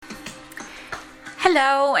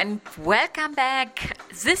Hello and welcome back.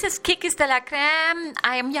 This is Kikis de la Crème.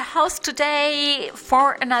 I am your host today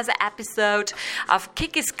for another episode of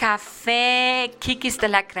Kikis Café, Kikis de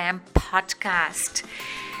la Crème podcast.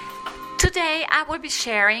 Today I will be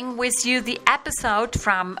sharing with you the episode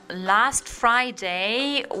from last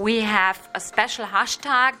Friday. We have a special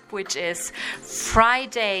hashtag which is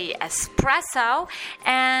Friday Espresso,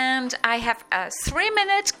 and I have a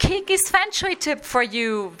 3-minute Kikis Feng Shui tip for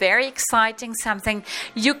you. Very exciting, something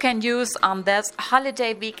you can use on this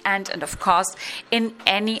holiday weekend and of course in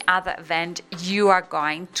any other event you are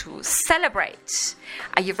going to celebrate.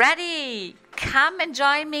 Are you ready? Come and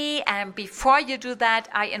join me, and before you do that,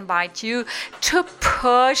 I invite you to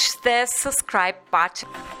push the subscribe button.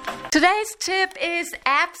 Today's tip is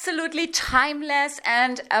absolutely timeless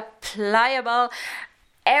and applicable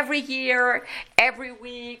every year, every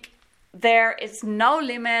week. There is no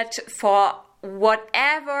limit for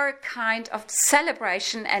whatever kind of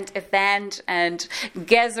celebration and event and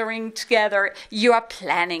gathering together you are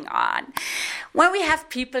planning on. When we have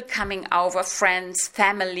people coming over, friends,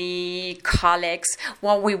 family, colleagues,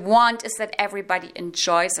 what we want is that everybody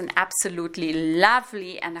enjoys an absolutely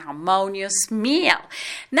lovely and harmonious meal.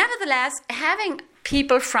 Nevertheless, having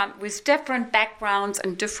people with different backgrounds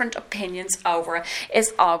and different opinions over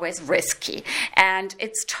is always risky, and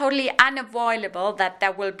it's totally unavoidable that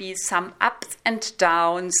there will be some ups and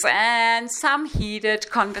downs and some heated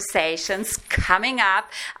conversations coming up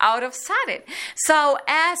out of sudden. So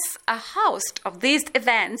as a host of these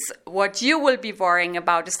events, what you will be worrying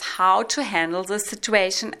about is how to handle the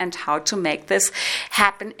situation and how to make this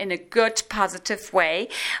happen in a good, positive way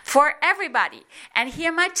for everybody. And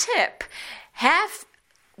here my tip: have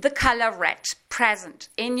the color red present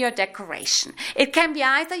in your decoration. It can be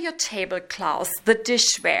either your tablecloths, the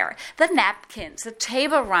dishware, the napkins, the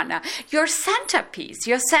table runner, your centerpiece,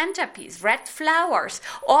 red flowers,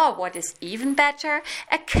 or what is even better,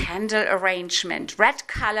 a candle arrangement. Red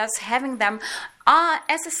colors, having them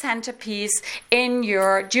as a centerpiece during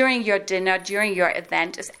your dinner, during your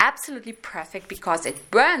event is absolutely perfect because it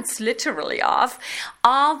burns literally off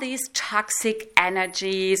all these toxic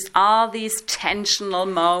energies, all these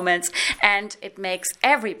tensional moments, and it makes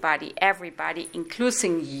everybody,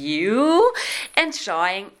 including you,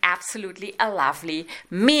 enjoying absolutely a lovely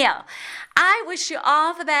meal. I wish you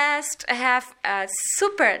all the best. Have a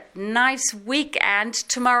super nice weekend.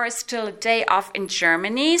 Tomorrow is still a day off in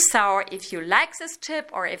Germany, so if you like this tip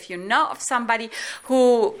or if you know of somebody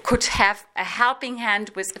who could have a helping hand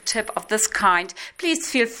with a tip of this kind, please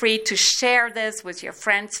feel free to share this with your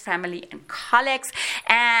friends, family and colleagues.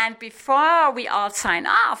 And before we all sign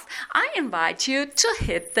off, I invite you to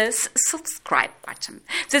hit this subscribe button.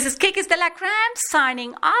 This is Kikis de la Crème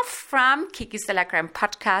signing off from Kikis de la Crème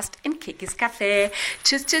podcast in Kikis Café.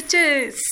 Tschüss, tschüss, tschüss.